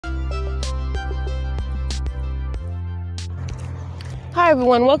Hi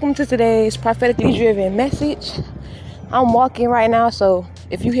everyone, welcome to today's prophetically driven message. I'm walking right now, so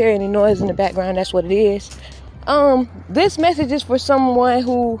if you hear any noise in the background, that's what it is. This message is for someone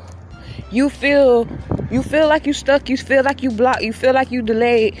who you feel like you stuck, you feel like you blocked, you feel like you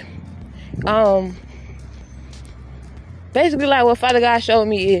delayed. Basically, like what Father God showed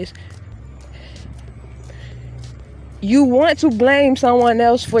me is you want to blame someone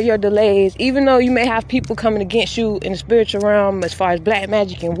else for your delays, even though you may have people coming against you in the spiritual realm as far as black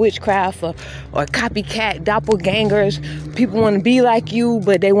magic and witchcraft or copycat doppelgangers. People want to be like you,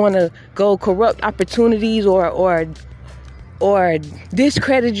 but they want to go corrupt opportunities or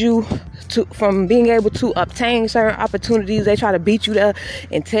discredit you from being able to obtain certain opportunities. They try to beat you there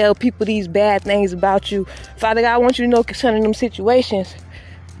and tell people these bad things about you. Father God wants you to know concerning them situations,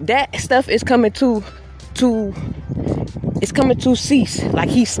 that stuff is coming to cease. Like,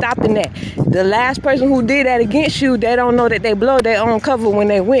 he's stopping that. The last person who did that against you, they don't know that they blow their own cover when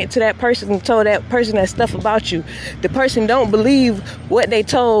they went to that person and told that person that stuff about you. The person don't believe what they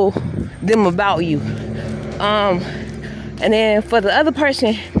told them about you. And then for the other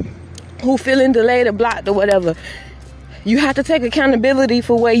person who feeling delayed or blocked or whatever, you have to take accountability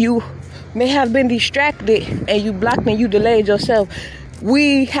for where you may have been distracted and you blocked and you delayed yourself.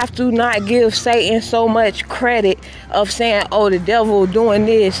 We have to not give Satan so much credit of saying, oh, the devil doing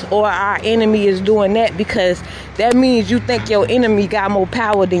this or our enemy is doing that, because that means you think your enemy got more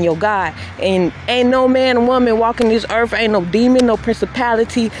power than your God. And ain't no man or woman walking this earth, ain't no demon, no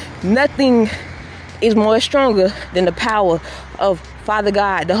principality, nothing is more stronger than the power of Father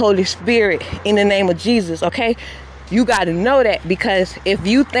God, the Holy Spirit, in the name of Jesus, okay? You got to know that, because if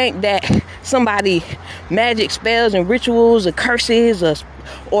you think that somebody magic spells and rituals or curses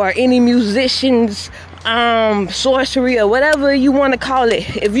or any musicians sorcery or whatever you want to call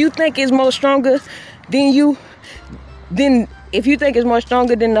it, if you think it's more stronger than if you think it's more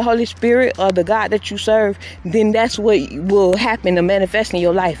stronger than the Holy Spirit or the God that you serve, then that's what will happen to manifest in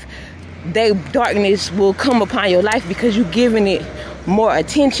your life. Darkness will come upon your life because you're giving it more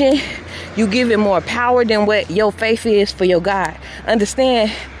attention. You give it more power than what your faith is for your God.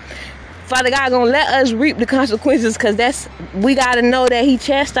 Understand, Father God gonna let us reap the consequences, because we gotta know that He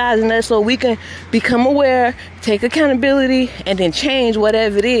chastising us so we can become aware, take accountability, and then change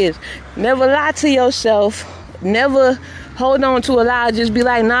whatever it is. Never lie to yourself. Never hold on to a lie. Just be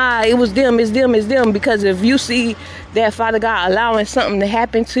like, nah, it was them, it's them, it's them. Because if you see that Father God allowing something to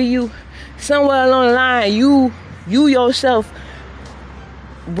happen to you, somewhere along the line, you yourself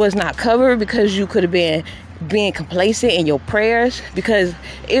was not covered, because you could have been being complacent in your prayers. Because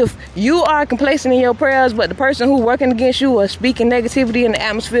if you are complacent in your prayers, but the person who working against you or speaking negativity in the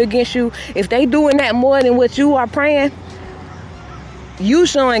atmosphere against you, if they doing that more than what you are praying, you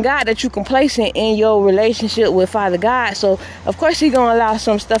showing God that you complacent in your relationship with Father God. So of course He gonna allow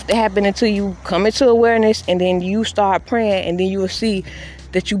some stuff to happen until you come into awareness, and then you start praying, and then you will see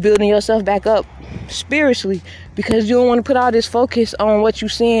that you building yourself back up spiritually, because you don't want to put all this focus on what you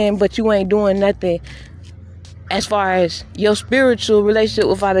seeing, but you ain't doing nothing as far as your spiritual relationship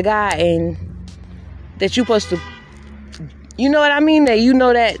with Father God, and that you supposed to, you know what I mean? That you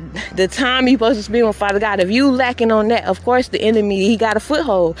know that the time you supposed to spend with Father God, if you lacking on that, of course the enemy, he got a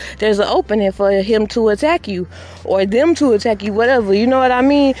foothold. There's an opening for him to attack you, or them to attack you, whatever, you know what I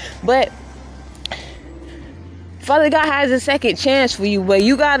mean? But Father God has a second chance for you, but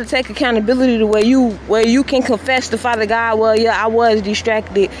you got to take accountability to where you can confess to Father God, well, yeah, I was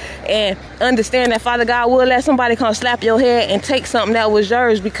distracted, and understand that Father God will let somebody come slap your head and take something that was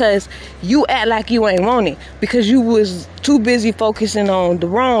yours because you act like you ain't want it, because you was too busy focusing on the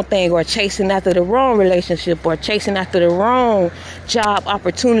wrong thing, or chasing after the wrong relationship, or chasing after the wrong job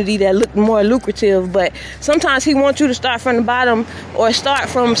opportunity that looked more lucrative. But sometimes He wants you to start from the bottom, or start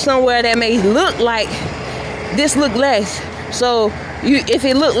from somewhere that may look like this look less. So if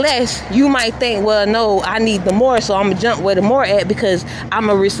it look less, you might think, well, no, I need the more, so I'm gonna jump where the more at, because I'm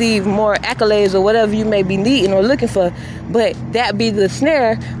gonna receive more accolades or whatever you may be needing or looking for. But that be the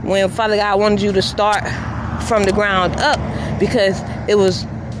snare when Father God wanted you to start from the ground up, because it was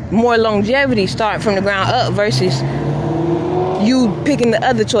more longevity start from the ground up versus you picking the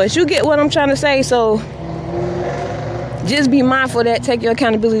other choice. You get what I'm trying to say? So just be mindful of that. Take your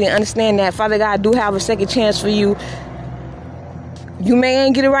accountability and understand that Father God do have a second chance for you. You may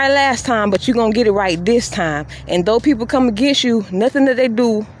ain't get it right last time, but you're going to get it right this time. And though people come against you, nothing that they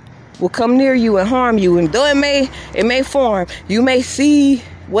do will come near you and harm you. And though it may form, you may see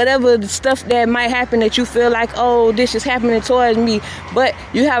whatever the stuff that might happen that you feel like, oh, this is happening towards me. But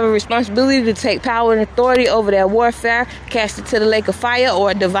you have a responsibility to take power and authority over that warfare, cast it to the lake of fire,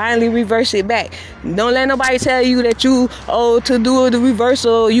 or divinely reverse it back. Don't let nobody tell you that you, to do the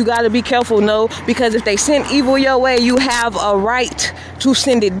reversal, you got to be careful. No, because if they send evil your way, you have a right to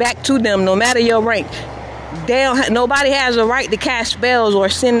send it back to them, no matter your rank. Nobody has a right to cast spells or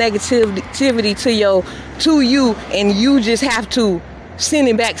send negativity to you, and you just have to send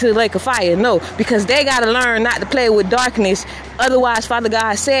it back to the lake of fire. No, because they got to learn not to play with darkness. Otherwise, Father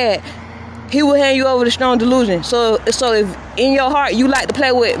God said He will hand you over to strong delusion. So if in your heart you like to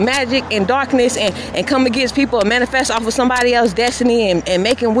play with magic and darkness and come against people and manifest off of somebody else's destiny and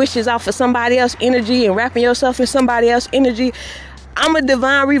making wishes off of somebody else's energy and wrapping yourself in somebody else's energy, I'm a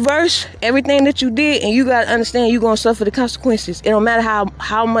divine reverse everything that you did, and you got to understand you're going to suffer the consequences. It don't matter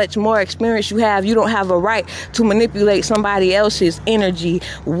how much more experience you have. You don't have a right to manipulate somebody else's energy,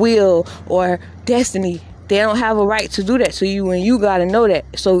 will, or destiny. They don't have a right to do that to you, and you got to know that.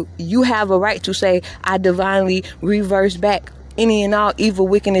 So you have a right to say, I divinely reverse back any and all evil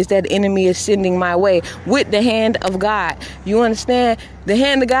wickedness that the enemy is sending my way with the hand of God. You understand? The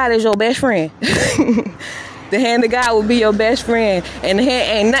hand of God is your best friend. The hand of God will be your best friend, and the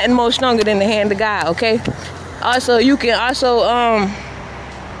hand ain't nothing more stronger than the hand of God. Okay. Also, you can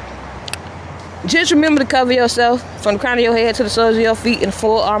just remember to cover yourself from the crown of your head to the soles of your feet in the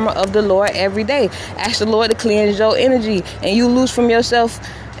full armor of the Lord every day. Ask the Lord to cleanse your energy, and you lose from yourself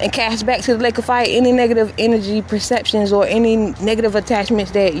and cast back to the lake of fire any negative energy perceptions or any negative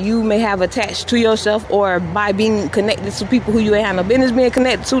attachments that you may have attached to yourself, or by being connected to people who you ain't have no business being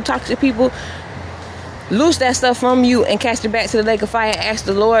connected to, toxic people. Loose that stuff from you and cast it back to the lake of fire. Ask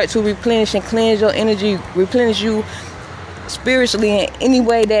the Lord to replenish and cleanse your energy, replenish you spiritually in any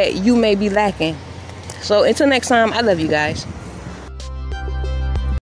way that you may be lacking. So until next time, I love you guys.